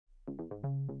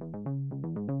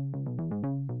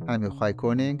I'm Yochai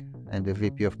Koenig. I'm the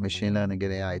VP of Machine Learning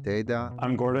and AI at Ada.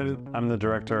 I'm Gordon. I'm the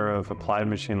Director of Applied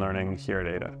Machine Learning here at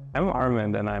Ada. I'm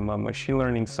Arvind, and I'm a machine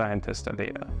learning scientist at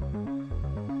Ada.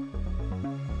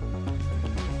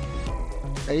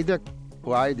 Ada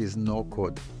pride is no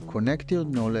code. Connect your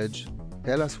knowledge,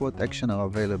 tell us what actions are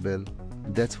available.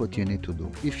 That's what you need to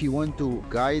do. If you want to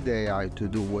guide AI to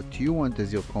do what you want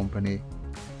as your company,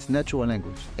 it's natural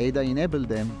language. Ada enabled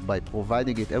them by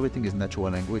providing it. Everything is natural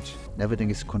language.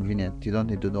 Everything is convenient. You don't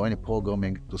need to do any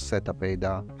programming to set up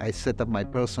Ada. I set up my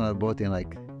personal bot in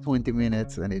like 20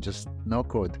 minutes and it just no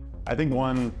code. I think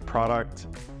one product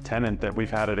tenet that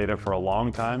we've had at Ada for a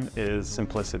long time is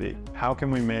simplicity. How can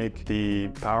we make the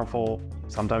powerful,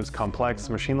 sometimes complex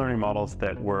machine learning models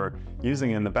that we're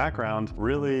using in the background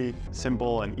really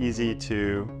simple and easy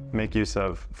to make use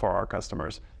of for our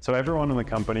customers? So everyone in the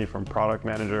company, from product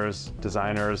managers,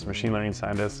 designers, machine learning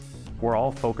scientists, we're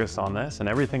all focused on this, and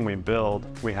everything we build,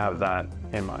 we have that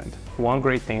in mind. One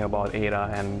great thing about Ada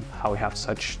and how we have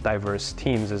such diverse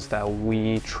teams is that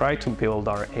we try to build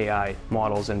our AI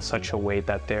models in such a way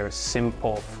that they're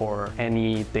simple for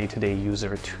any day-to-day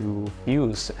user to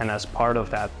use. And as part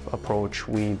of that approach,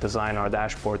 we design our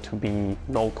dashboard to be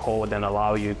no code and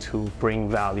allow you to bring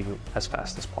value as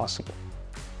fast as possible.